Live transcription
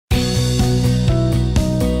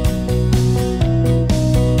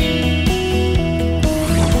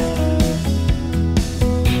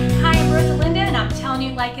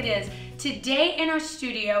today in our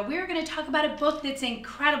studio, we're going to talk about a book that's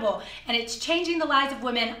incredible, and it's changing the lives of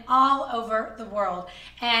women all over the world.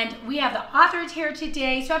 And we have the authors here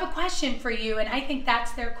today, so I have a question for you, and I think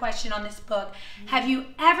that's their question on this book. Have you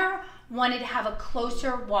ever wanted to have a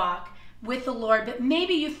closer walk with the Lord, but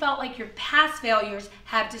maybe you felt like your past failures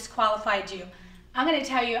have disqualified you? I'm going to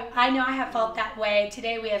tell you, I know I have felt that way.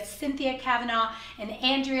 Today we have Cynthia Cavanaugh and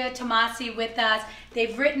Andrea Tomassi with us.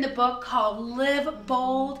 They've written the book called Live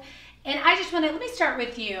Bold. And I just want to, let me start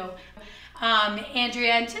with you,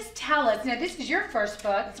 Andrea, and just tell us, now this is your first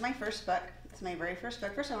book. It's my first book. It's my very first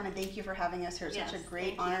book. First, I want to thank you for having us here. It's such a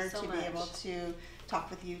great honor to be able to talk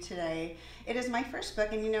with you today. It is my first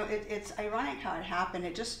book, and you know, it's ironic how it happened.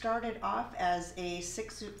 It just started off as a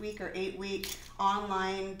 6-week or 8-week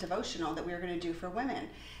online devotional that we were going to do for women.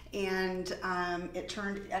 And it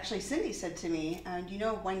turned, actually Cindy said to me, you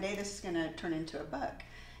know, one day this is going to turn into a book.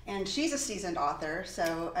 And she's a seasoned author,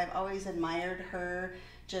 so I've always admired her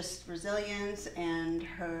just resilience and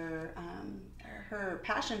her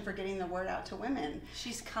passion for getting the word out to women.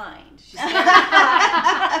 She's kind. She's now,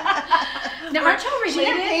 aren't you related? She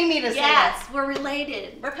didn't pay me to say that. Yes, we're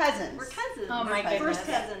related. We're cousins. We're cousins. Oh my goodness. First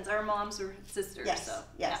cousins. Our moms were sisters. Yes. So,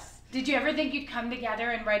 yes. Yeah. Did you ever think you'd come together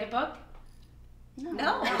and write a book? No.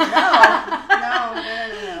 No. No.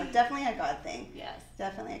 Definitely a God thing. Yes.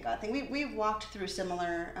 Definitely a God thing. We've walked through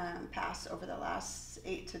similar paths over the last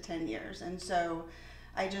 8 to 10 years, and so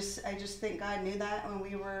I just think God knew that when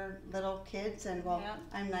we were little kids, and well,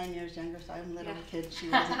 I'm 9 years younger, so I'm little kid. She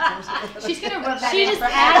wasn't. She's gonna rub that She in just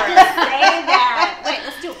forever. had to say that. Wait,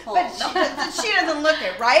 let's do a poll. But she doesn't look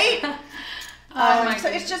it, right? my So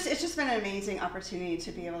goodness. it's just been an amazing opportunity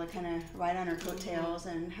to be able to kind of ride on her coattails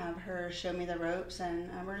and have her show me the ropes, and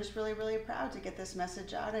we're just really, really proud to get this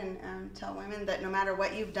message out and tell women that no matter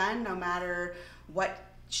what you've done, no matter what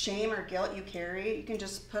shame or guilt you carry, you can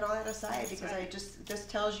just put all that aside. That's because right. This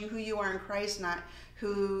tells you who you are in Christ, not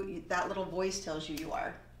who that little voice tells you you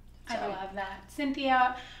are. So. I love that.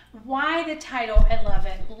 Cynthia, why the title? I love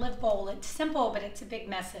it. Live Bold. It's simple, but it's a big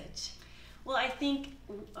message. Well, I think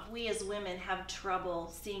we as women have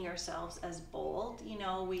trouble seeing ourselves as bold. You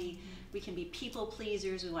know, we can be people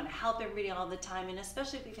pleasers. We want to help everybody all the time, and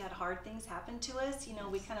especially if we've had hard things happen to us, you know,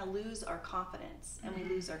 we kind of lose our confidence and we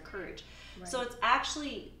lose our courage. Right. So it's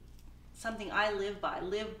actually something I live by,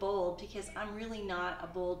 live bold, because I'm really not a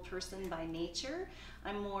bold person by nature.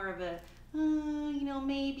 I'm more of a, you know,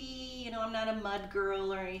 maybe, you know, I'm not a mud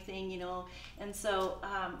girl or anything, you know, and so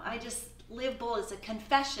I just live bold. It's a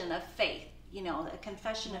confession of faith. You know, a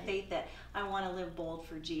confession of faith that I want to live bold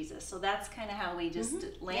for Jesus. So that's kind of how we just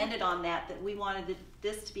landed on that we wanted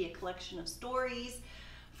this to be a collection of stories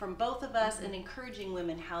from both of us and encouraging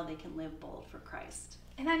women how they can live bold for Christ.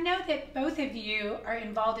 And I know that both of you are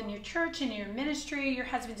involved in your church and your ministry. Your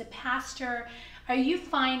husband's a pastor. Are you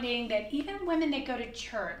finding that even women that go to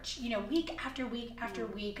church, you know, week after week after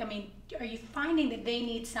week, I mean, are you finding that they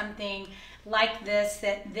need something like this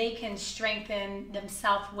that they can strengthen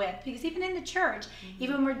themselves with? Because even in the church,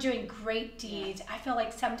 even when we're doing great deeds, I feel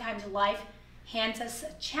like sometimes life hands us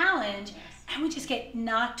a challenge and we just get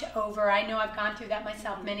knocked over. I know I've gone through that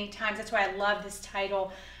myself many times. That's why I love this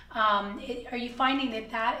title. Are you finding that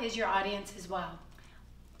that is your audience as well?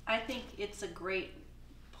 I think it's a great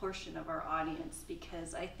portion of our audience,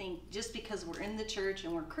 because I think just because we're in the church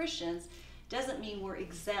and we're Christians doesn't mean we're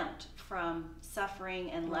exempt from suffering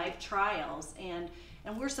and life trials, and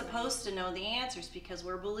we're supposed to know the answers because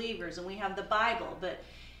we're believers and we have the Bible, but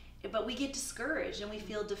we get discouraged and we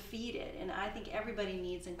feel defeated, and I think everybody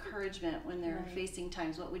needs encouragement when they're facing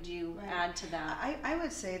times. What would you add to that? I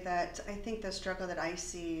would say that I think the struggle that I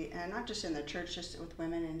see, and not just in the church, just with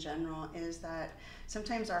women in general, is that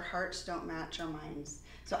sometimes our hearts don't match our minds.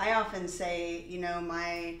 So I often say, you know,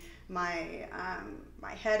 my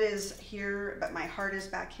head is here, but my heart is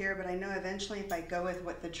back here. But I know eventually, if I go with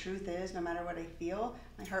what the truth is, no matter what I feel,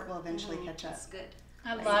 my heart will eventually catch up. That's good.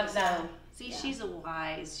 I love that. So, see, she's a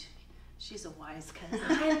wise cousin.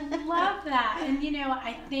 I love that. And you know,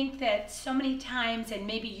 I think that so many times, and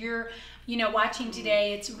maybe you're, you know, watching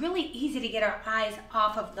today, it's really easy to get our eyes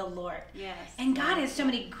off of the Lord. Yes. And God has so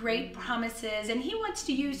many great promises, and He wants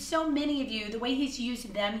to use so many of you the way He's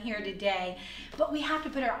used them here today. But we have to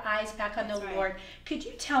put our eyes back on the Lord. Could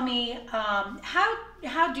you tell me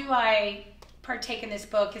how do I partake in this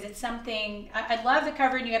book? Is it something, I love the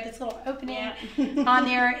cover, and you have this little opening on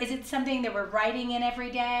there. Is it something that we're writing in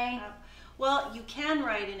every day? Well, you can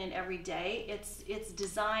write in it every day. It's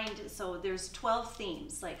designed, so there's 12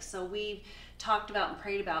 themes. Like, so we've talked about and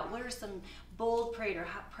prayed about what are some bold prayer.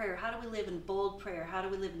 How do we live in bold prayer? How do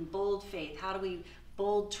we live in bold faith? How do we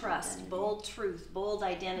bold trust, bold truth, bold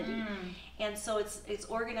identity. And so it's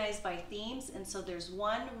organized by themes, and so there's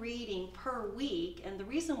one reading per week. And the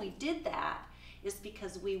reason we did that is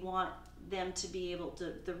because we want them to be able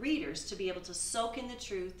to, the readers, to be able to soak in the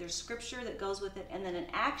truth. There's scripture that goes with it, and then an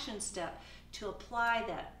action step to apply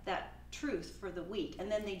that truth for the week.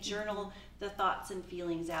 And then they journal the thoughts and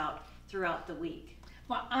feelings out throughout the week.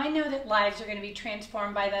 Well, I know that lives are going to be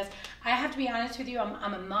transformed by this. I have to be honest with you,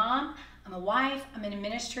 I'm a mom, I'm a wife, I'm in a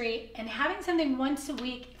ministry, and having something once a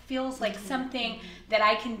week feels like something that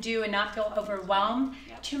I can do and not feel overwhelmed.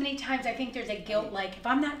 Too many times I think there's a guilt, like if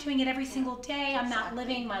I'm not doing it every single day, I'm not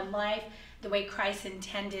living my life the way Christ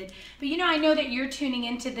intended. But you know, I know that you're tuning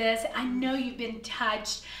into this. I know you've been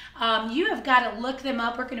touched. You have got to look them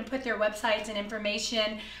up. We're going to put their websites and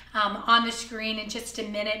information on the screen in just a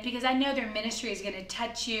minute, because I know their ministry is going to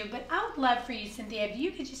touch you. But I would love for you, Cynthia, if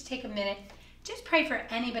you could just take a minute, just pray for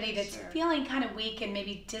anybody that's feeling kind of weak and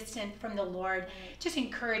maybe distant from the Lord. Just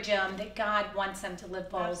encourage them that God wants them to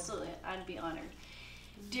live bold. Absolutely. I'd be honored.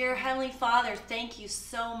 Dear Heavenly Father, thank you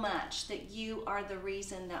so much that you are the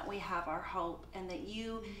reason that we have our hope, and that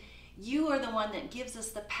you are the one that gives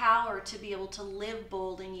us the power to be able to live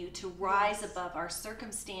bold in you, to rise above our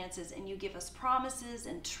circumstances, and you give us promises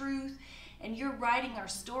and truth, and you're writing our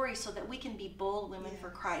story so that we can be bold women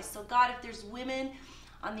for Christ. So God, if there's women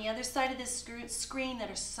on the other side of this screen that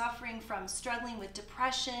are suffering from, struggling with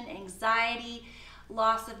depression, anxiety,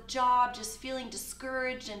 loss of job, just feeling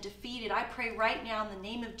discouraged and defeated, I pray right now in the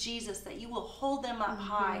name of Jesus that you will hold them up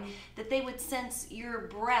high, that they would sense your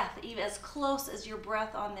breath, even as close as your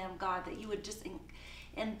breath on them, God, that you would just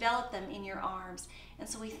envelop them in your arms. And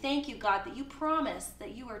so we thank you, God, that you promise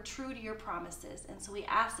that you are true to your promises. And so we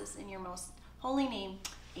ask this in your most holy name.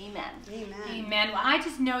 Amen. Amen. Amen. Well, I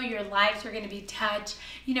just know your lives are going to be touched.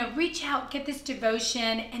 You know, reach out, get this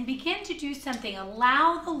devotion, and begin to do something.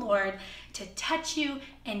 Allow the Lord to touch you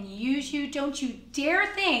and use you. Don't you dare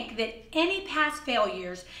think that any past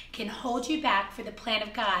failures can hold you back for the plan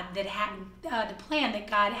of God, the plan that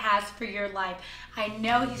God has for your life. I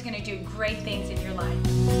know He's going to do great things in your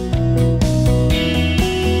life.